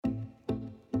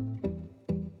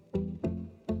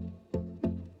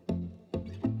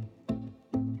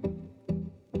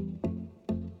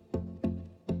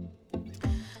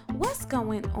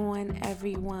going on,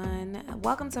 everyone?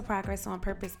 Welcome to Progress on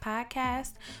Purpose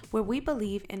podcast, where we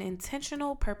believe in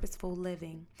intentional, purposeful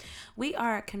living. We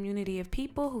are a community of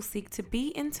people who seek to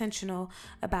be intentional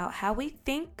about how we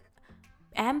think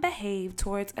and behave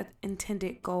towards an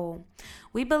intended goal.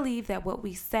 We believe that what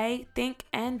we say, think,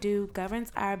 and do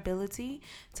governs our ability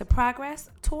to progress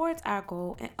towards our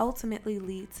goal and ultimately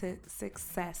lead to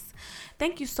success.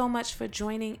 Thank you so much for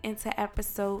joining into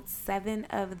episode 7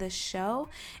 of the show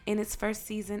in its first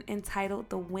season entitled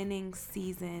The Winning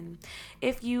Season.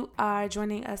 If you are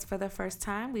joining us for the first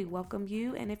time, we welcome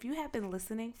you. And if you have been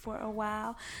listening for a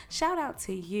while, shout out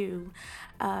to you.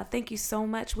 Thank you so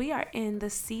much. We are in the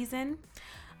season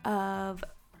of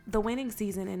the winning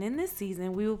season, and in this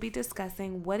season we will be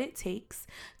discussing what it takes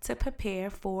to prepare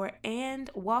for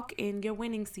and walk in your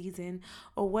winning season,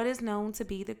 or what is known to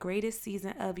be the greatest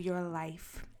season of your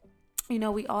life. You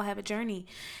know, we all have a journey,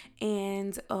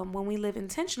 and when we live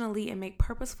intentionally and make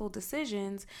purposeful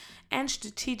decisions and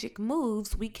strategic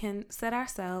moves, we can set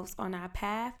ourselves on our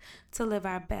path to live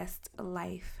our best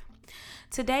life.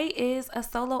 Today is a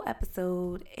solo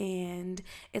episode, and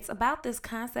it's about this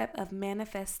concept of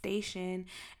manifestation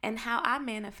and how I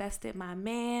manifested my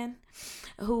man,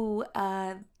 who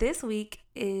this week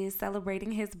is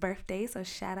celebrating his birthday. So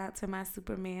shout out to my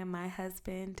Superman, my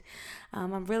husband.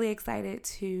 I'm really excited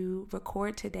to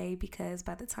record today because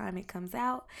by the time it comes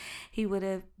out, he would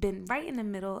have been right in the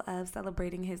middle of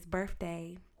celebrating his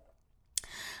birthday.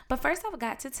 But first, I've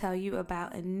got to tell you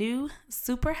about a new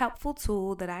super helpful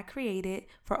tool that I created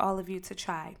for all of you to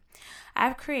try.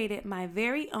 I've created my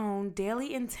very own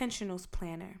daily intentionals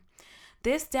planner.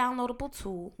 This downloadable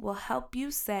tool will help you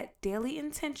set daily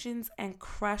intentions and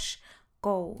crush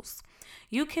goals.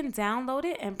 You can download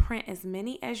it and print as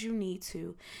many as you need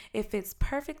to. It fits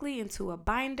perfectly into a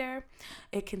binder.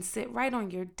 It can sit right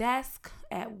on your desk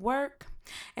at work.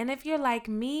 And if you're like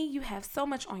me, you have so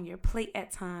much on your plate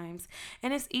at times,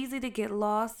 and it's easy to get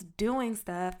lost doing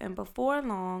stuff, and before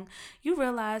long, you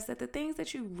realize that the things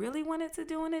that you really wanted to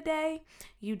do in a day,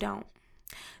 you don't.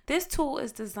 This tool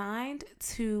is designed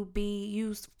to be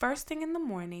used first thing in the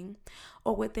morning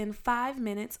or within 5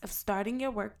 minutes of starting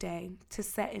your workday to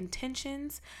set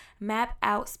intentions, map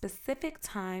out specific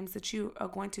times that you are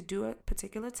going to do a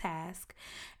particular task,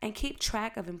 and keep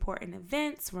track of important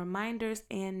events, reminders,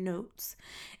 and notes.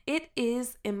 It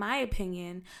is, in my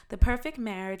opinion, the perfect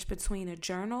marriage between a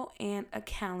journal and a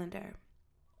calendar.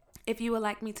 If you would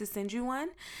like me to send you one,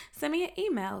 send me an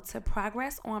email to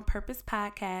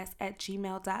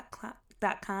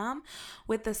progressonpurposepodcast@gmail.com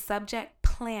with the subject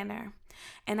planner,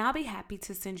 and I'll be happy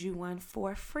to send you one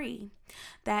for free.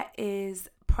 That is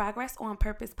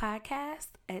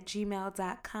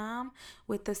progressonpurposepodcast@gmail.com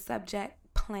with the subject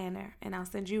planner, and I'll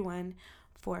send you one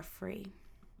for free.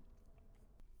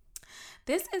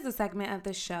 This is a segment of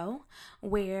the show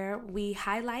where we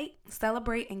highlight,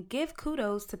 celebrate, and give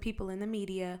kudos to people in the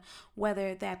media,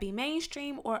 whether that be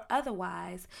mainstream or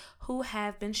otherwise, who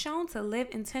have been shown to live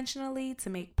intentionally to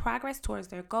make progress towards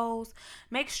their goals,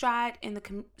 make strides in the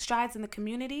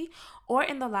community or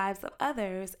in the lives of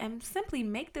others, and simply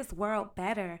make this world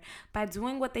better by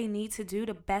doing what they need to do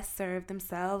to best serve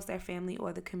themselves, their family,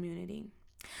 or the community.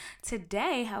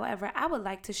 Today, however, I would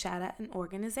like to shout out an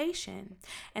organization,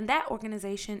 and that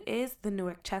organization is the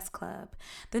Newark Chess Club.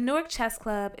 The Newark Chess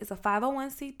Club is a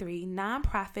 501c3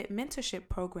 nonprofit mentorship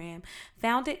program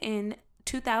founded in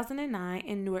 2009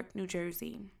 in Newark, New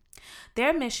Jersey.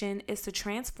 Their mission is to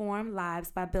transform lives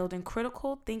by building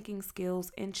critical thinking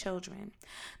skills in children.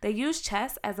 They use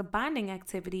chess as a bonding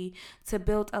activity to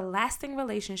build a lasting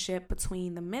relationship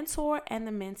between the mentor and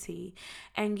the mentee,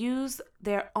 and use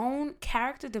their own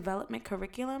character development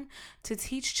curriculum to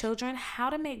teach children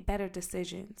how to make better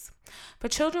decisions. For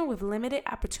children with limited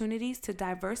opportunities to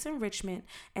diverse enrichment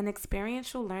and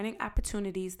experiential learning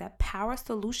opportunities that power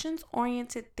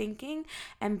solutions-oriented thinking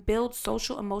and build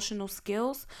social-emotional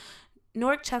skills,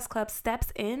 Newark Chess Club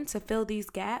steps in to fill these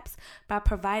gaps by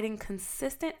providing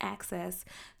consistent access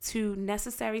to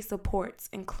necessary supports,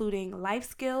 including life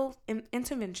skills,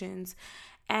 interventions,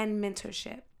 and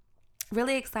mentorship.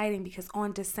 Really exciting because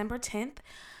on December 10th,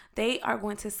 they are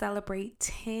going to celebrate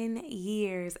 10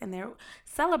 years, and they're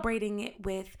celebrating it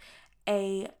with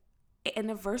an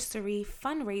anniversary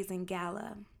fundraising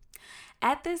gala.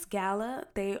 At this gala,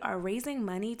 they are raising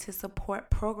money to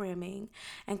support programming,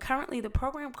 and currently the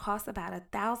program costs about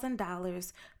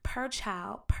 $1,000 per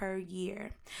child per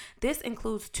year. This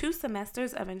includes 2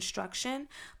 semesters of instruction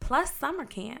plus summer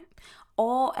camp.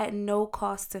 all at no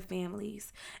cost to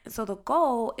families. And so the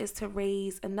goal is to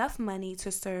raise enough money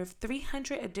to serve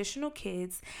 300 additional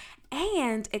kids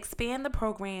and expand the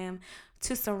program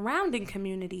to surrounding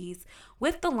communities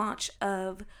with the launch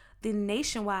of the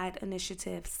nationwide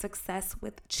initiative Success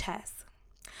with Chess.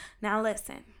 Now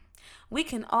listen, we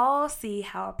can all see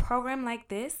how a program like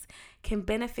this can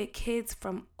benefit kids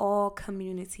from all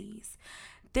communities.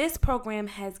 This program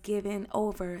has given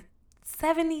over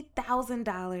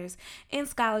 $70,000 in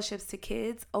scholarships to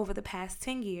kids over the past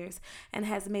 10 years and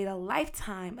has made a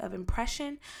lifetime of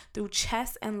impression through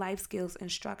chess and life skills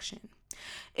instruction.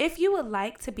 If you would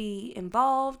like to be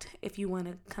involved, if you want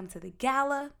to come to the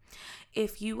gala,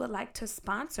 if you would like to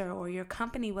sponsor or your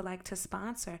company would like to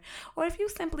sponsor, or if you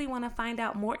simply want to find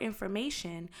out more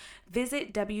information,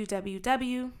 visit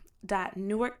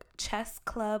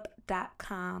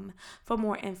www.newarkchessclub.com for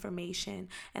more information,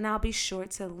 and I'll be sure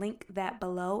to link that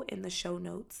below in the show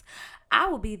notes. I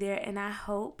will be there and I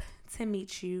hope to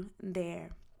meet you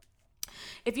there.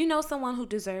 If you know someone who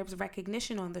deserves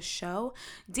recognition on the show,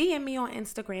 DM me on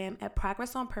Instagram at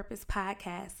Progress on Purpose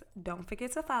Podcast. Don't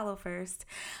forget to follow first.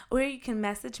 Or you can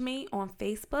message me on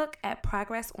Facebook at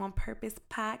Progress on Purpose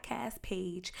Podcast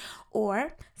page,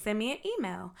 or send me an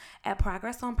email at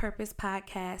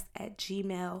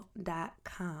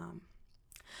progressonpurposepodcast@gmail.com.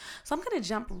 So I'm going to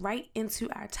jump right into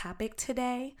our topic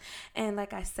today. And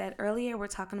like I said earlier, we're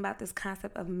talking about this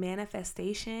concept of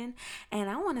manifestation. And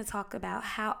I want to talk about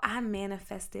how I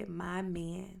manifested my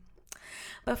man.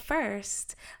 But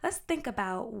first, let's think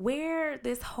about where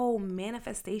this whole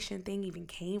manifestation thing even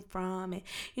came from. And,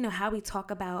 how we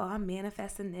talk about, I'm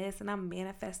manifesting this and I'm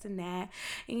manifesting that.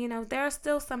 And, there are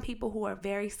still some people who are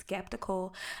very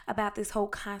skeptical about this whole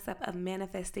concept of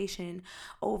manifestation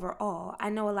overall. I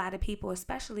know a lot of people,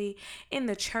 especially in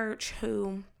the church,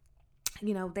 who,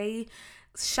 they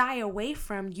shy away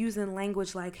from using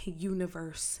language like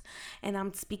universe, and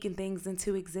I'm speaking things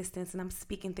into existence, and I'm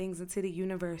speaking things into the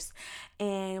universe.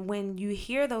 And when you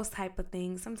hear those type of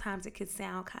things, sometimes it could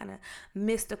sound kind of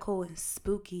mystical and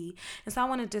spooky. And so I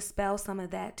want to dispel some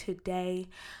of that today.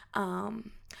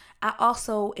 I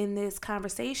also, in this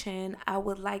conversation, I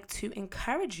would like to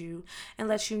encourage you and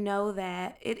let you know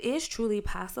that it is truly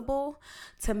possible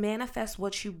to manifest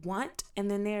what you want.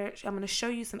 And then I'm going to show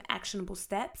you some actionable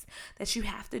steps that you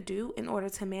have to do in order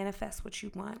to manifest what you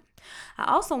want.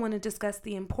 I also want to discuss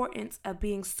the importance of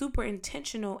being super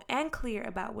intentional and clear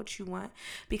about what you want,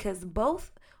 because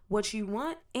both what you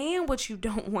want and what you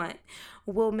don't want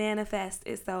will manifest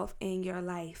itself in your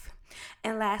life.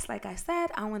 And last, like I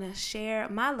said, I want to share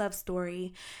my love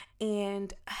story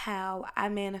and how I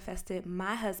manifested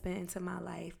my husband into my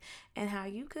life, and how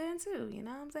you could too. You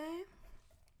know what I'm saying?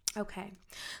 Okay,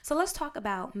 so let's talk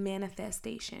about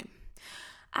manifestation.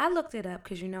 I looked it up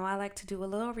because, I like to do a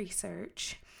little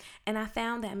research, and I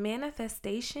found that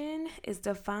manifestation is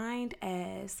defined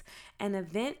as an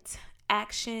event,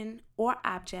 action, or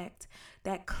object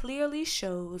that clearly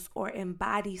shows or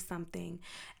embodies something,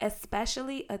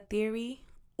 especially a theory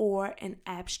or an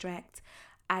abstract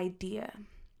idea.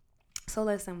 So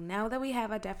listen, now that we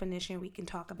have a definition, we can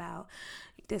talk about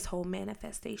this whole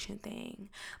manifestation thing.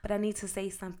 But I need to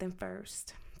say something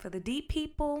first. For the deep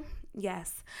people,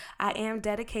 yes, I am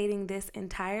dedicating this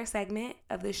entire segment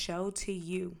of the show to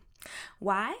you.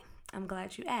 Why? I'm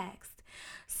glad you asked.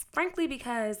 Frankly,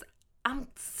 because I'm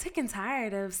sick and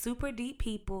tired of super deep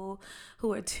people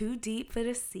who are too deep for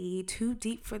the sea, too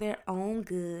deep for their own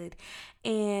good.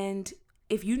 And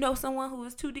if you know someone who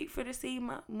is too deep for the sea,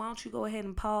 why don't you go ahead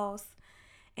and pause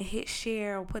and hit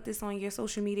share, or put this on your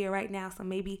social media right now, so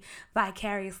maybe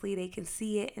vicariously they can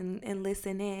see it and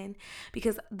listen in,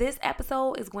 because this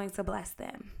episode is going to bless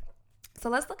them. So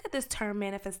let's look at this term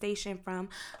manifestation from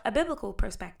a biblical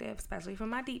perspective, especially for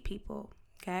my deep people.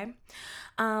 Okay.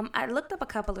 I looked up a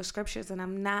couple of scriptures, and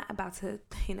I'm not about to,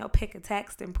 pick a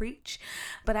text and preach,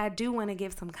 but I do want to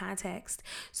give some context.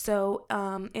 So,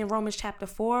 in Romans chapter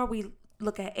 4, we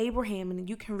look at Abraham, and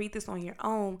you can read this on your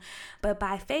own. But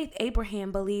by faith,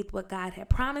 Abraham believed what God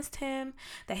had promised him,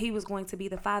 that he was going to be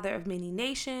the father of many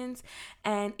nations.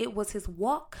 And it was his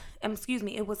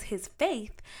it was his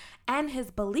faith and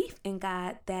his belief in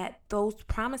God that those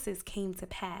promises came to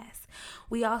pass.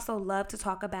 We also love to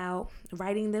talk about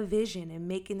writing the vision and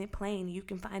making it plain. You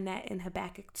can find that in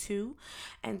Habakkuk 2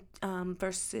 and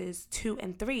verses 2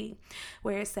 and 3,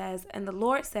 where it says, "And the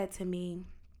Lord said to me,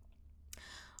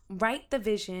 write the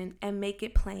vision and make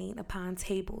it plain upon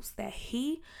tables, that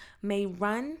he may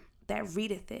run that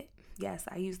readeth it. Yes,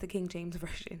 I use the King James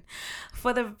Version.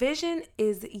 For the vision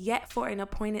is yet for an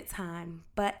appointed time,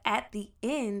 but at the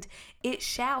end it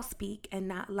shall speak and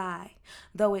not lie.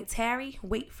 Though it tarry,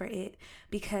 wait for it,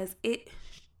 because it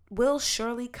will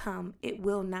surely come. It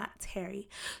will not tarry.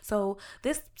 So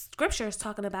this scripture is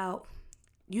talking about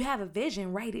you have a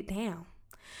vision, write it down.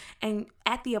 And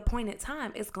at the appointed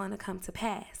time, it's going to come to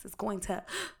pass. It's going to,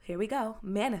 here we go,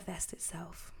 manifest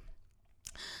itself.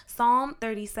 Psalm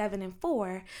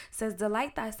 37:4 says,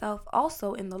 delight thyself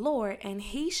also in the Lord, and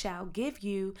he shall give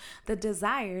you the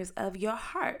desires of your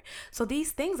heart. So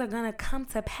these things are going to come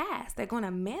to pass. They're going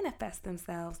to manifest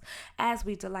themselves as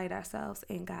we delight ourselves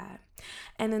in God.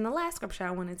 And then the last scripture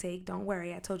I want to take, don't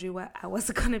worry, I told you what I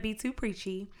wasn't going to be too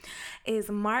preachy, is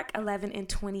Mark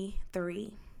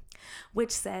 11:23.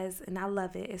 Which says, and I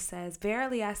love it, it says,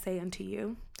 verily I say unto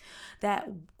you, that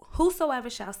whosoever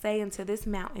shall say unto this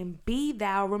mountain, be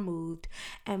thou removed,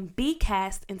 and be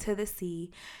cast into the sea,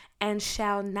 and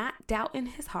shall not doubt in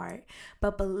his heart,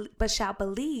 but shall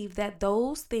believe that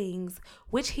those things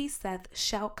which he saith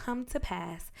shall come to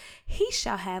pass, he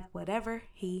shall have whatever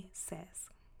he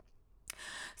says.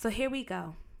 So here we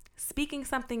go. Speaking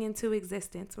something into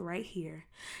existence right here.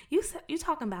 You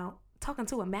talking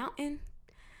to a mountain?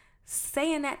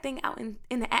 Saying that thing out in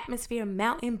the atmosphere,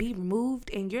 mountain be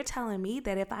removed, and you're telling me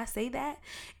that if I say that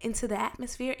into the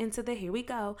atmosphere, into the, here we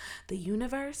go, the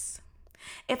universe,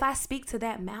 if I speak to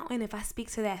that mountain, if I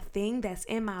speak to that thing that's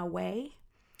in my way,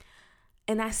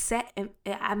 and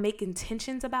I make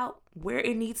intentions about where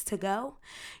it needs to go,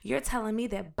 you're telling me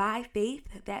that by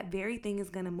faith, that very thing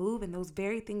is going to move and those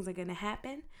very things are going to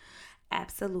happen?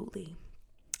 Absolutely.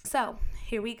 So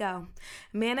here we go.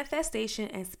 Manifestation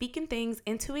and speaking things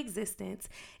into existence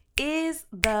is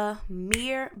the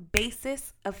mere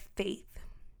basis of faith.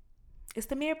 It's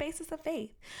the mere basis of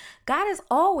faith. God has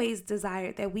always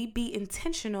desired that we be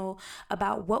intentional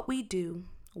about what we do,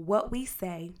 what we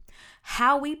say,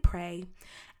 how we pray,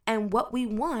 and what we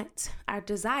want our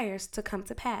desires to come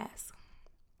to pass.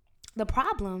 The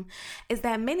problem is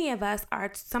that many of us are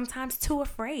sometimes too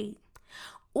afraid,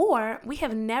 or we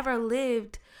have never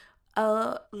lived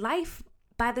a life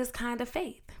by this kind of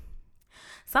faith.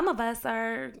 Some of us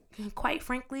are, quite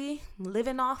frankly,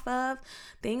 living off of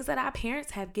things that our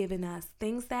parents have given us,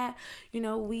 things that,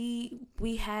 we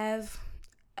have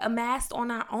amassed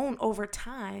on our own over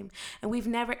time, and we've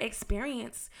never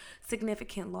experienced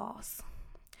significant loss.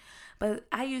 But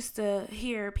I used to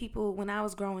hear people when I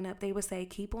was growing up, they would say,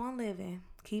 keep on living.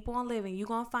 Keep on living. You're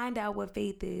going to find out what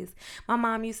faith is. My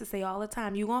mom used to say all the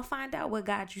time, you're going to find out what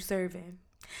God you serving.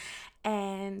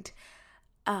 And,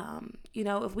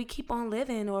 if we keep on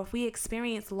living, or if we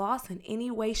experience loss in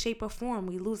any way, shape, or form,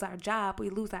 we lose our job, we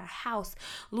lose our house,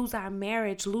 lose our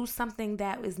marriage, lose something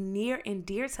that is near and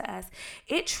dear to us,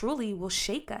 it truly will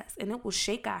shake us and it will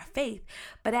shake our faith.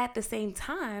 But at the same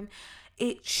time,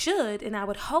 it should, and I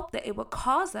would hope that it would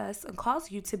cause us and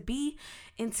cause you to be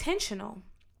intentional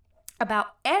about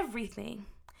everything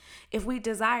if we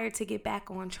desire to get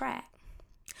back on track.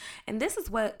 And this is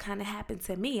what kind of happened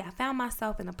to me. I found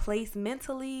myself in a place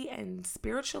mentally and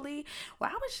spiritually where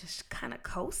I was just kind of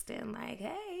coasting, like,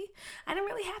 hey, I didn't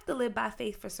really have to live by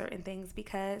faith for certain things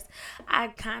because I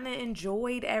kind of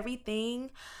enjoyed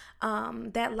everything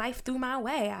that life threw my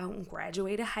way. I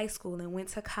graduated high school and went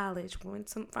to college,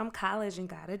 from college and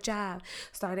got a job,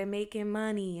 started making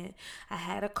money, and I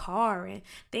had a car, and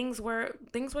things were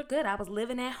good. I was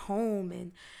living at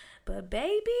home, but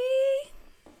baby,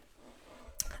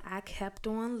 I kept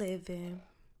on living.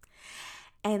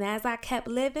 And as I kept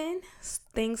living,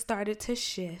 things started to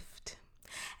shift.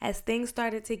 As things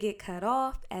started to get cut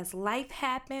off, as life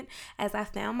happened, as I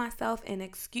found myself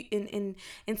in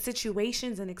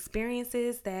situations and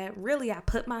experiences that really I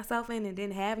put myself in and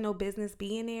didn't have no business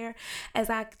being there, as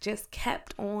I just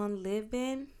kept on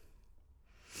living,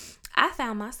 I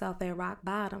found myself at rock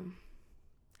bottom.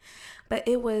 But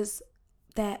it was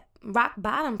that rock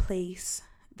bottom place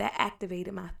that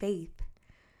activated my faith.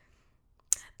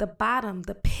 The bottom,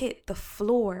 the pit, the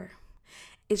floor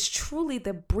is truly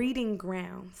the breeding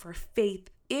ground for faith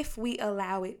if we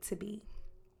allow it to be.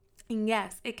 And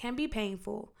yes, it can be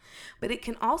painful, but it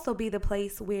can also be the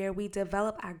place where we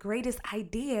develop our greatest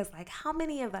ideas. Like, how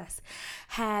many of us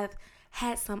have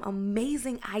had some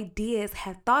amazing ideas,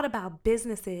 have thought about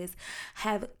businesses,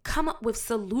 have come up with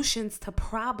solutions to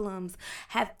problems,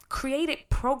 have created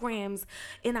programs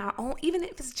in our own, even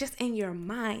if it's just in your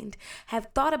mind, have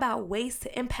thought about ways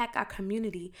to impact our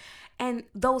community. And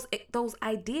those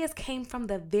ideas came from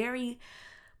the very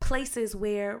places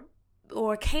where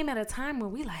or came at a time where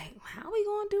we like, how are we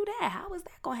going to do that? How is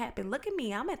that going to happen? Look at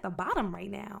me. I'm at the bottom right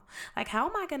now. Like, how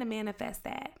am I going to manifest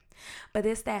that? But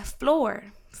it's that floor.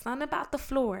 Something about the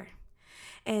floor.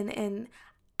 And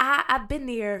I've been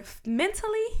there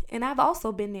mentally, and I've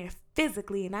also been there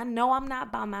physically. And I know I'm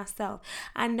not by myself.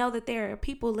 I know that there are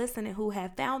people listening who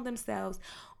have found themselves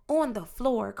on the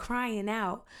floor crying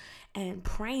out and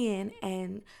praying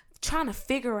and trying to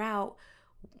figure out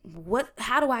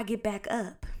how do I get back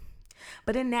up?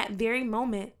 But in that very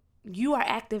moment, you are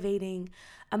activating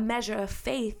a measure of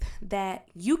faith that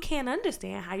you can't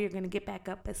understand how you're going to get back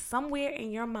up. But somewhere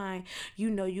in your mind, you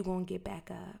know you're going to get back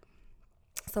up.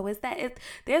 So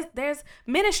there's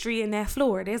ministry in that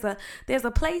floor. There's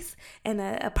a place and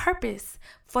a purpose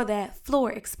for that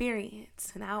floor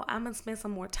experience. And I'm going to spend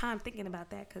some more time thinking about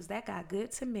that because that got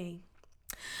good to me.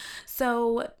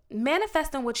 So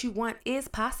manifesting what you want is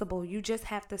possible. You just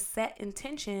have to set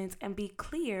intentions and be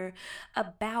clear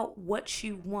about what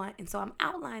you want. And so I'm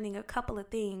outlining a couple of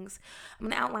things. I'm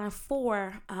going to outline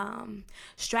 4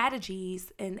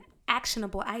 strategies and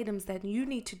actionable items that you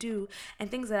need to do and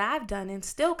things that I've done and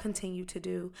still continue to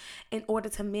do in order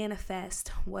to manifest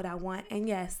what I want. And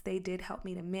yes, they did help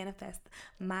me to manifest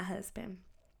my husband.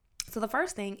 So the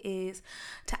first thing is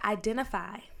to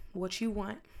identify what you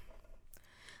want.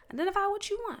 Identify what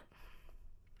you want.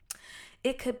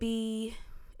 It could be,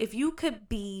 if you could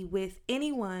be with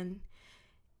anyone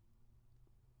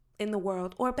in the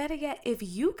world, or better yet, if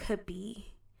you could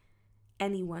be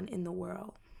anyone in the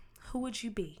world, who would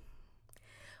you be?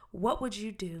 What would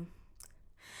you do?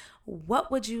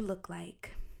 What would you look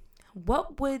like?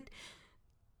 What would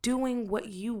doing what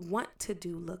you want to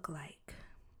do look like?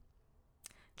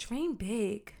 Dream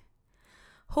big.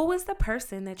 Who is the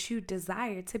person that you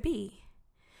desire to be?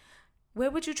 Where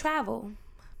would you travel?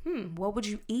 What would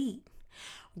you eat?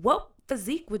 What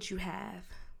physique would you have?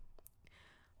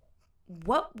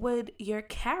 What would your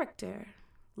character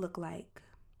look like?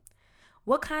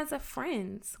 What kinds of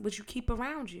friends would you keep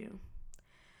around you?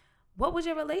 What would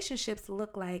your relationships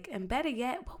look like? And better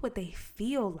yet, what would they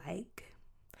feel like?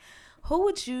 Who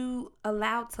would you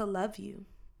allow to love you?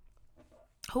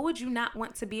 Who would you not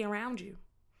want to be around you?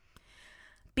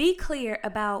 Be clear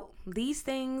about these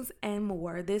things and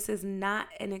more. This is not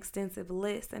an extensive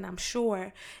list, and I'm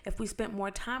sure if we spent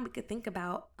more time, we could think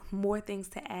about more things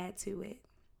to add to it.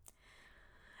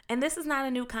 And this is not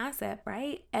a new concept,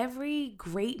 right? Every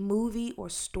great movie or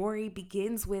story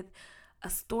begins with a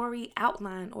story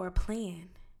outline or a plan,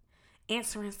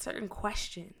 answering certain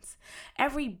questions.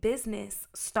 Every business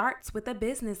starts with a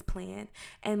business plan,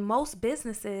 and most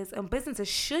businesses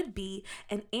should be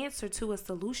an answer to a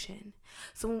solution,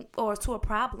 or to a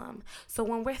problem. So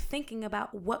when we're thinking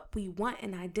about what we want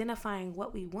and identifying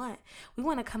what we want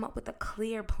to come up with a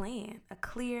clear plan, a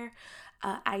clear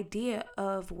idea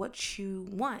of what you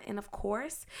want. And of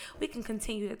course, we can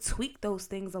continue to tweak those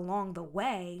things along the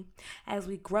way as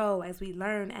we grow, as we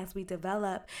learn, as we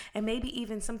develop. And maybe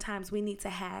even sometimes we need to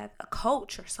have a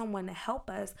coach or someone to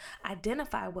help us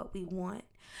identify what we want.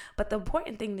 But the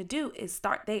important thing to do is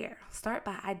start there. Start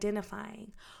by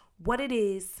identifying what it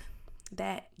is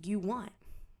that you want.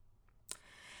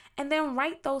 And then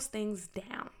write those things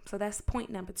down. So that's point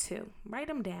number 2. Write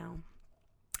them down.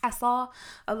 I saw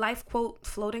a life quote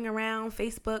floating around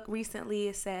Facebook recently.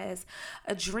 It says,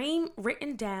 "A dream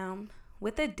written down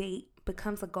with a date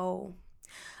becomes a goal.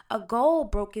 A goal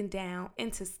broken down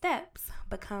into steps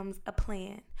becomes a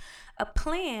plan. A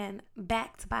plan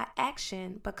backed by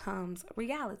action becomes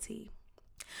reality."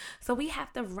 So we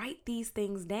have to write these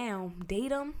things down, date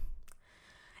them,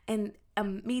 and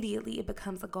immediately it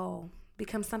becomes a goal,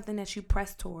 becomes something that you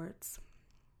press towards.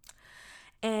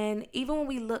 And even when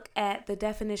we look at the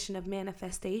definition of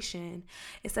manifestation,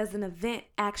 it says an event,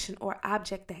 action, or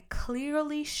object that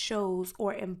clearly shows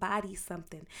or embodies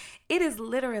something. It is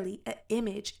literally an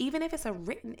image, even if it's a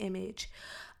written image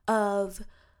of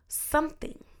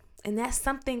something. And that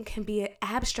something can be an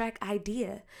abstract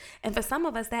idea. And for some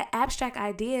of us, that abstract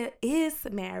idea is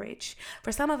marriage.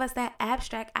 For some of us, that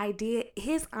abstract idea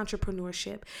is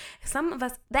entrepreneurship. Some of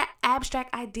us, that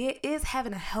abstract idea is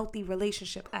having a healthy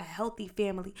relationship, a healthy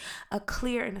family, a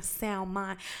clear and a sound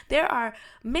mind. There are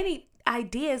many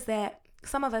ideas that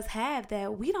some of us have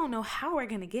that we don't know how we're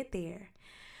going to get there.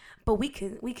 But we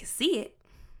can see it.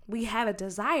 We have a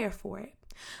desire for it.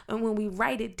 And when we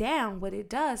write it down, what it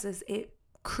does is it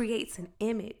creates an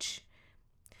image.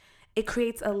 It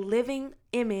creates a living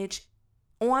image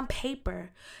on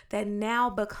paper that now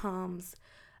becomes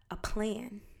a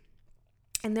plan.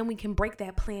 And then we can break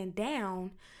that plan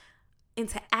down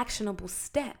into actionable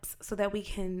steps so that we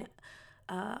can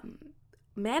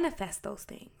manifest those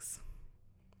things.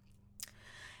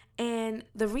 And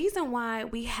the reason why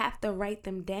we have to write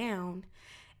them down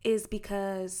is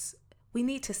because we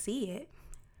need to see it.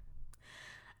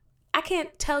 I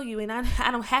can't tell you, and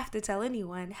I don't have to tell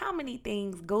anyone how many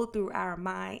things go through our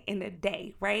mind in a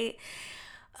day, right?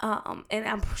 And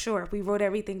I'm sure if we wrote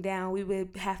everything down, we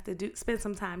would have to spend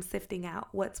some time sifting out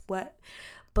what's what.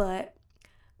 But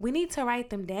we need to write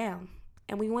them down.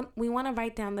 And we want to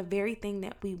write down the very thing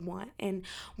that we want. And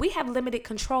we have limited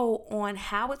control on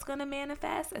how it's going to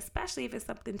manifest, especially if it's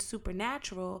something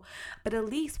supernatural. But at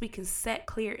least we can set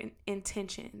clear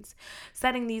intentions.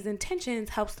 Setting these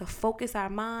intentions helps to focus our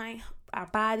mind, our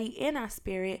body, and our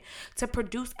spirit to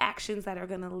produce actions that are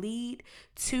going to lead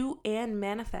to and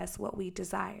manifest what we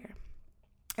desire.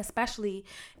 Especially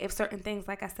if certain things,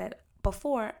 like I said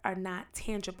before, are not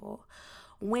tangible.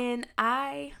 When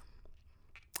I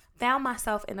found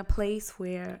myself in a place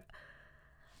where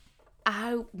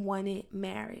I wanted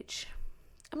marriage.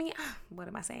 I mean, what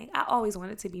am I saying? I always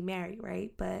wanted to be married,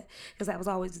 right? But because that was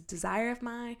always a desire of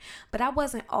mine. But I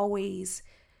wasn't always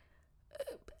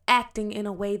acting in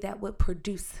a way that would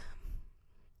produce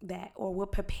that or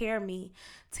would prepare me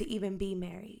to even be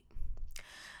married.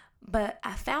 But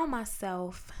I found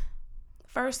myself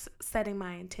first setting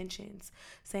my intentions,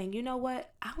 saying, you know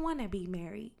what? I want to be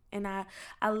married. And I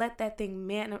let that thing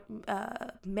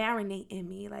marinate in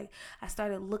me. Like, I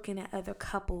started looking at other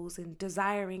couples and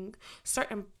desiring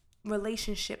certain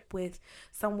relationship with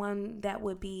someone that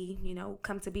would be,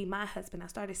 come to be my husband. I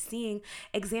started seeing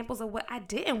examples of what I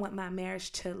didn't want my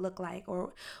marriage to look like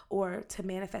or to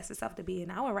manifest itself to be. And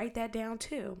I would write that down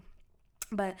too.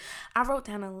 But I wrote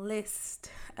down a list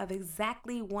of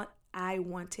exactly what I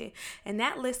wanted. And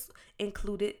that list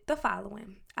included the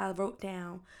following. I wrote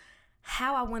down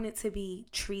how I wanted to be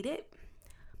treated,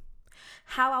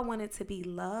 how I wanted to be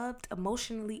loved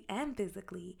emotionally and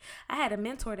physically. I had a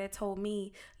mentor that told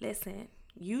me, listen,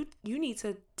 you need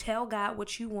to tell God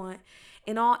what you want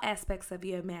in all aspects of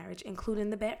your marriage,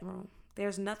 including the bedroom.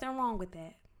 There's nothing wrong with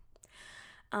that.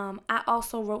 I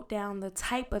also wrote down the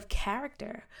type of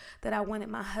character that I wanted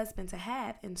my husband to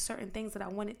have and certain things that I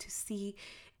wanted to see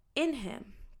in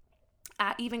him.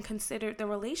 I even considered the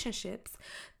relationships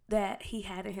that he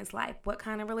had in his life. What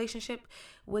kind of relationship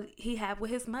would he have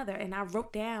with his mother? And I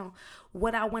wrote down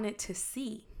what I wanted to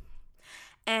see.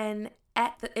 And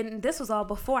this was all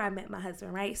before I met my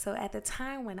husband, right? So at the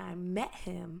time when I met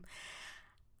him,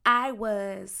 I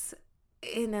was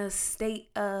in a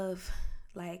state of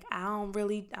like, I'm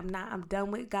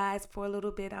done with guys for a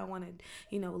little bit. I want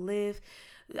to, live.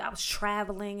 I was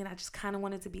traveling and I just kind of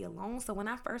wanted to be alone. So when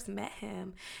I first met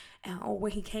him or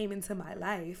when he came into my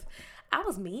life, I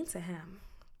was mean to him.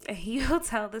 And he'll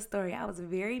tell the story. I was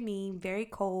very mean, very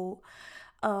cold.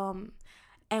 And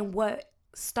what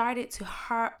started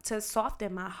to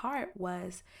soften my heart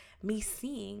was me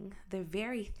seeing the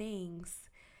very things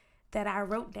that I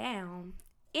wrote down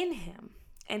in him.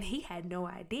 And he had no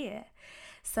idea.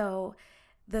 So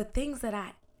the things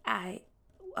that I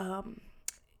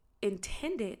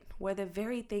intended were the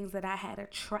very things that I had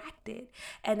attracted.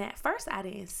 And at first I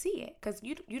didn't see it because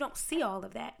you don't see all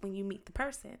of that when you meet the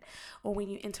person or when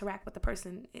you interact with the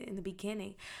person in the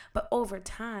beginning. But over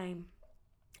time,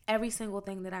 every single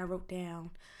thing that I wrote down,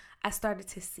 I started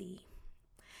to see.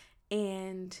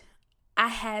 And I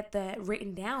had that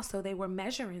written down, so they were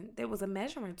measuring. There was a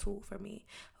measuring tool for me.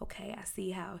 Okay, I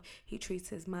see how he treats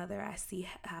his mother. I see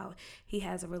how he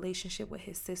has a relationship with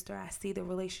his sister. I see the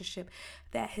relationship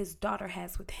that his daughter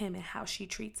has with him and how she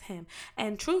treats him.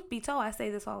 And truth be told, I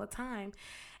say this all the time,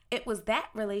 it was that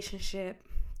relationship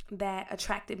that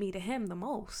attracted me to him the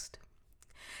most.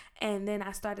 And then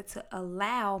I started to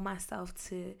allow myself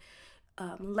to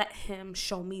let him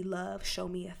show me love, show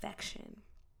me affection.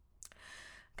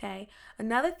 Okay.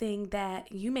 Another thing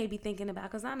that you may be thinking about,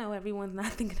 because I know everyone's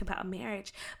not thinking about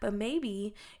marriage, but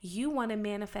maybe you want to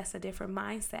manifest a different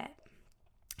mindset.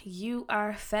 You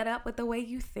are fed up with the way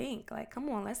you think. Like, come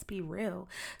on, let's be real.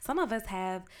 Some of us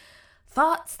have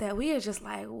thoughts that we are just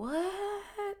like,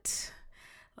 what?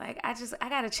 Like, I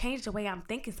got to change the way I'm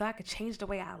thinking so I can change the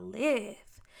way I live.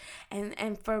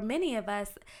 And for many of us,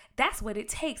 that's what it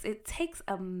takes. It takes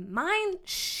a mind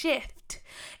shift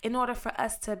in order for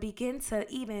us to begin to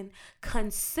even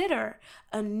consider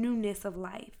a newness of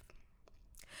life.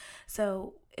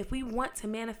 So if we want to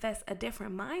manifest a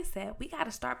different mindset, we got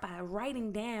to start by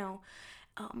writing down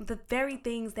the very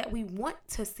things that we want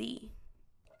to see.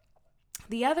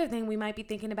 The other thing we might be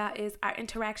thinking about is our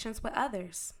interactions with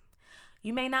others.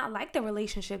 You may not like the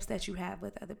relationships that you have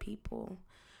with other people.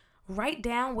 Write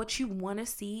down what you want to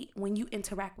see when you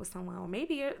interact with someone. Or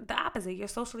maybe you're the opposite. You're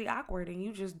socially awkward and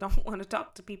you just don't want to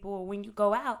talk to people. Or when you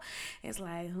go out, it's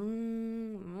like,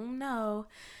 no.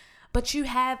 But you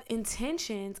have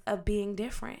intentions of being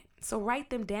different. So write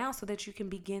them down so that you can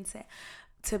begin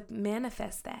to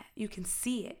manifest that. You can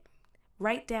see it.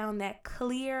 Write down that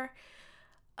clear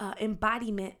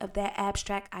embodiment of that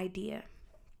abstract idea.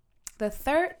 The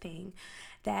third thing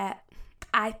that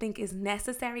I think is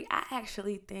necessary, I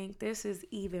actually think this is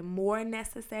even more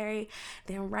necessary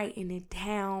than writing it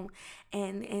down,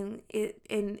 and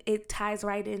it ties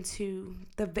right into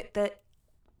the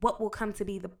what will come to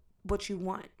be what you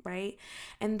want, right?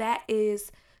 And that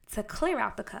is to clear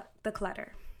out the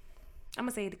clutter. I'm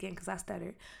gonna say it again because I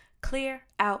stuttered. Clear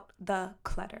out the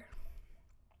clutter.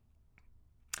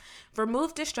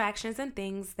 Remove distractions and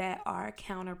things that are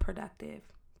counterproductive.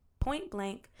 Point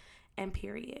blank and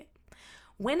period.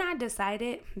 When I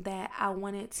decided that I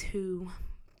wanted to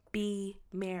be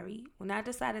married, when I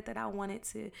decided that I wanted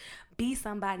to be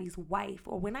somebody's wife,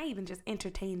 or when I even just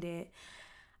entertained it,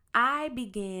 I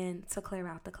began to clear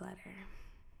out the clutter.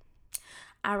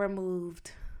 I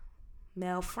removed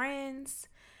male friends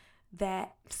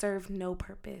that served no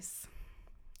purpose.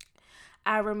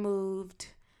 I removed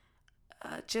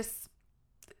just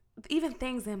even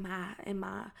things in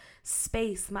my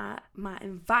space, my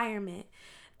environment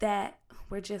that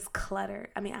were just cluttered.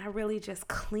 I mean, I really just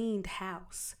cleaned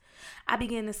house. I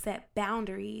began to set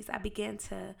boundaries. I began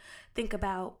to think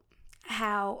about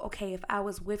how, okay, if I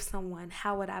was with someone,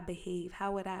 how would I behave?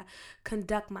 How would I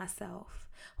conduct myself?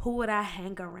 Who would I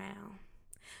hang around?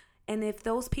 And if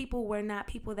those people were not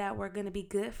people that were going to be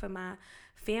good for my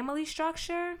family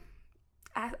structure,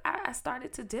 I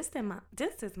started to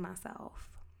distance myself.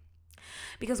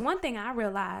 Because one thing I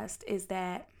realized is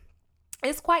that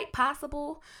it's quite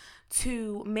possible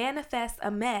to manifest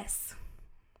a mess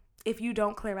if you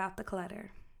don't clear out the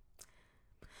clutter.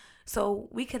 So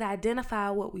we could identify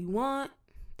what we want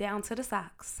down to the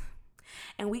socks,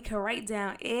 and we could write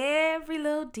down every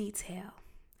little detail.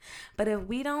 But if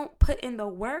we don't put in the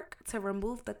work to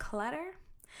remove the clutter,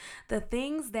 the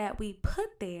things that we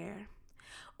put there,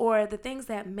 or the things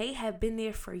that may have been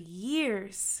there for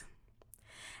years,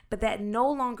 but that no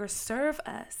longer serve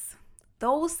us,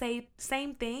 those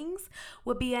same things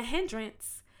would be a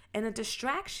hindrance and a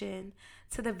distraction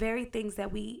to the very things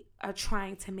that we are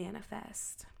trying to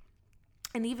manifest.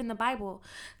 And even the Bible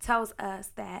tells us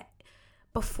that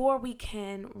before we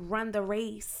can run the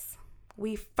race,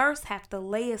 we first have to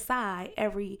lay aside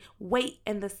every weight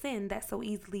and the sin that so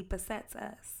easily besets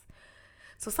us.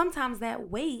 So sometimes that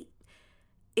weight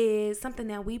is something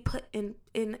that we put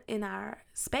in our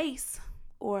space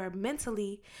or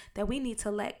mentally that we need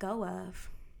to let go of.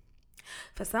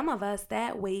 For some of us,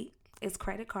 that weight is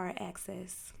credit card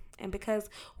access. And because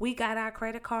we got our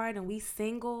credit card and we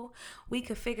single, we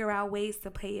could figure out ways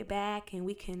to pay it back and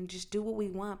we can just do what we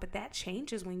want. But that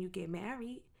changes when you get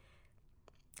married.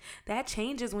 That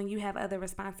changes when you have other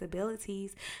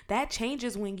responsibilities. That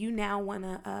changes when you now want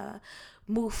to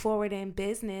move forward in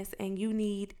business and you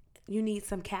need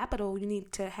some capital. You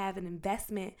need to have an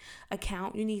investment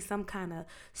account. You need some kind of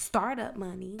startup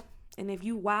money. And if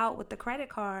you wild with the credit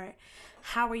card,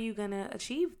 how are you going to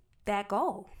achieve that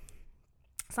goal?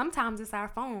 Sometimes it's our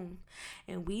phone,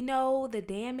 and we know the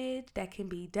damage that can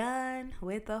be done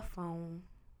with a phone.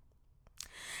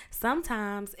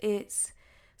 Sometimes it's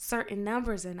certain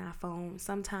numbers in our phone.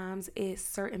 Sometimes it's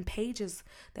certain pages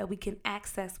that we can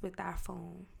access with our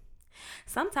phone.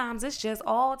 Sometimes it's just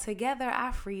all together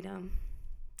our freedom.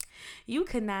 You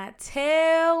could not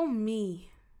tell me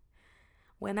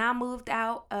when I moved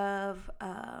out of,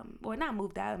 not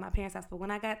moved out of my parents' house, but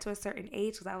when I got to a certain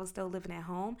age, because I was still living at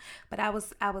home, but I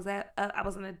was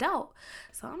an adult,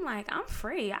 so I'm like, I'm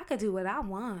free. I could do what I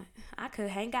want. I could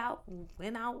hang out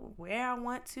where I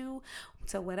want to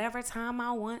whatever time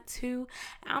I want to.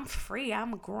 I'm free.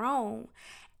 I'm grown,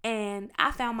 and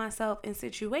I found myself in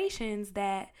situations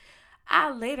that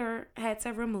I later had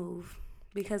to remove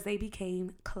because they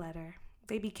became clutter.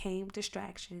 They became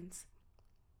distractions.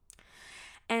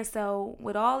 And so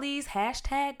with all these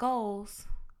hashtag goals,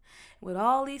 with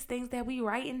all these things that we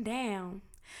writing down,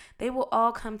 they will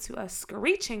all come to a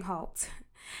screeching halt.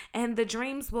 And the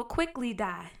dreams will quickly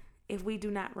die if we do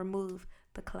not remove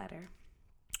the clutter.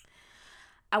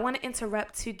 I want to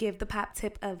interrupt to give the pop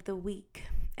tip of the week.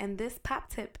 And this pop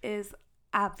tip is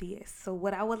obvious. So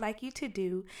what I would like you to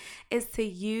do is to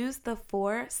use the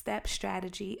 4-step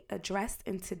strategy addressed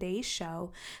in today's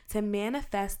show to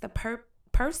manifest the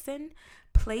person,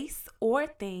 place, or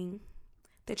thing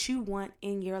that you want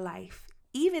in your life,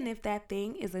 even if that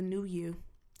thing is a new you.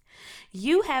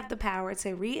 You have the power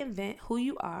to reinvent who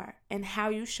you are and how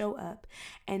you show up,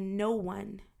 and no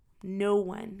one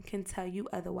can tell you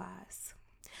otherwise.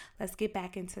 Let's get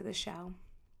back into the show.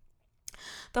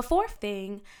 The fourth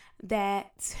thing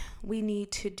that we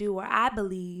need to do, or I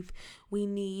believe we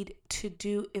need to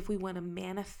do if we want to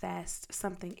manifest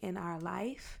something in our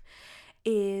life,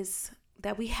 is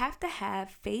that we have to have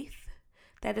faith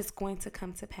that is going to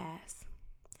come to pass.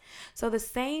 So the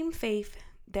same faith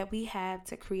that we have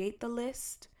to create the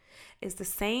list is the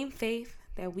same faith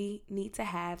that we need to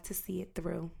have to see it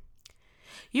through.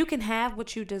 You can have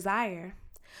what you desire,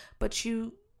 but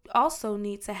you also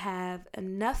need to have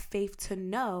enough faith to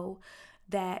know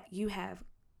that you have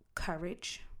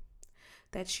courage,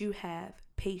 that you have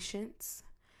patience,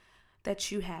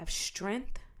 that you have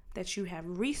strength, that you have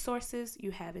resources,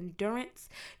 you have endurance,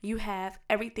 you have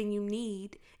everything you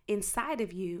need inside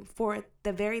of you for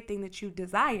the very thing that you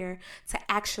desire to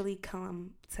actually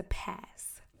come to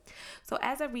pass. So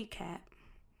as a recap,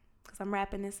 because I'm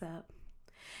wrapping this up,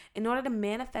 in order to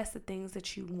manifest the things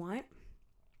that you want,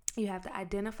 you have to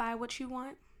identify what you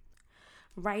want,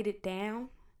 write it down,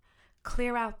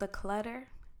 clear out the clutter,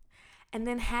 and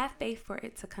then have faith for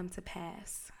it to come to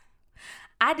pass.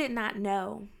 I did not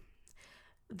know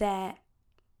that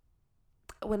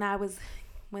when I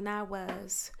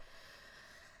was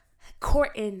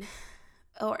courting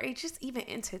or just even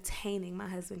entertaining my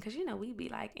husband, because we be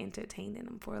like entertaining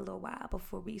him for a little while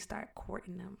before we start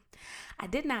courting him. I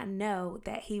did not know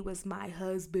that he was my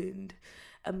husband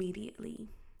immediately.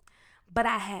 But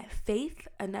I had faith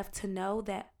enough to know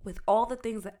that with all the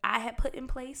things that I had put in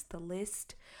place, the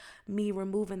list, me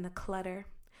removing the clutter,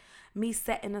 me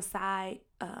setting aside,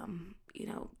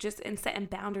 just in setting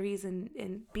boundaries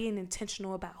and being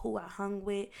intentional about who I hung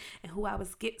with and who I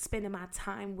was spending my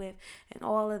time with and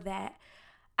all of that,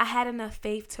 I had enough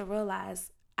faith to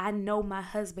realize I know my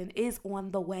husband is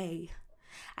on the way.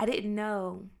 I didn't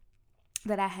know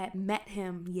that I had met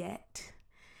him yet.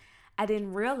 I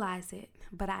didn't realize it,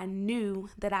 but I knew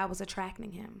that I was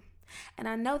attracting him. And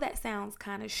I know that sounds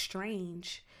kind of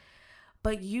strange,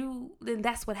 but then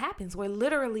that's what happens. We're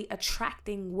literally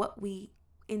attracting what we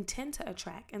intend to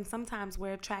attract. And sometimes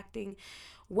we're attracting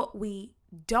what we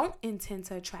don't intend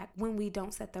to attract when we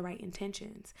don't set the right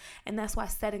intentions. And that's why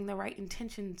setting the right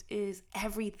intentions is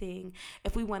everything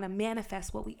if we want to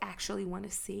manifest what we actually want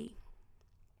to see.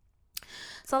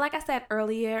 So like I said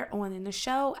earlier on in the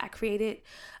show, I created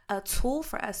a tool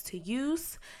for us to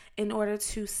use in order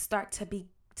to start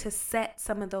to set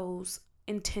some of those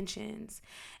intentions.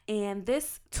 And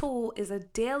this tool is a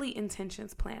daily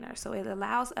intentions planner. So it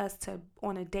allows us to,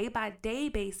 on a day-by-day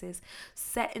basis,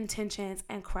 set intentions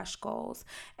and crush goals.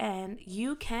 And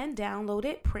you can download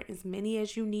it, print as many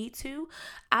as you need to.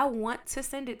 I want to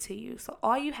send it to you. So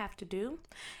all you have to do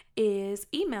is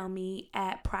email me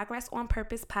at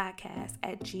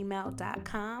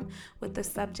progressonpurposepodcast@gmail.com with the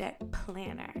subject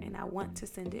planner, and I want to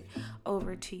send it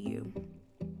over to you.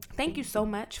 Thank you so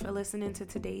much for listening to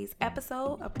today's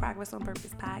episode of Progress on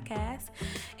Purpose Podcast.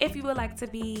 If you would like to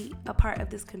be a part of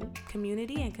this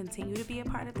community and continue to be a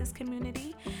part of this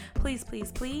community, please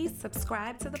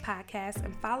subscribe to the podcast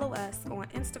and follow us on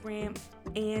Instagram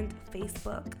and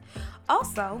Facebook.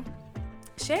 Also,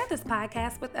 share this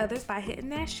podcast with others by hitting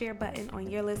that share button on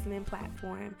your listening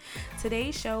platform.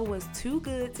 Today's show was too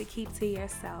good to keep to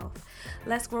yourself.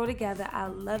 Let's grow together. I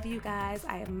love you guys.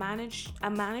 I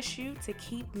admonish you to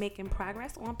keep making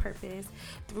progress on purpose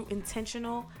through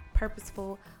intentional,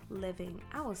 purposeful living.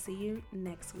 I will see you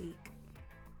next week.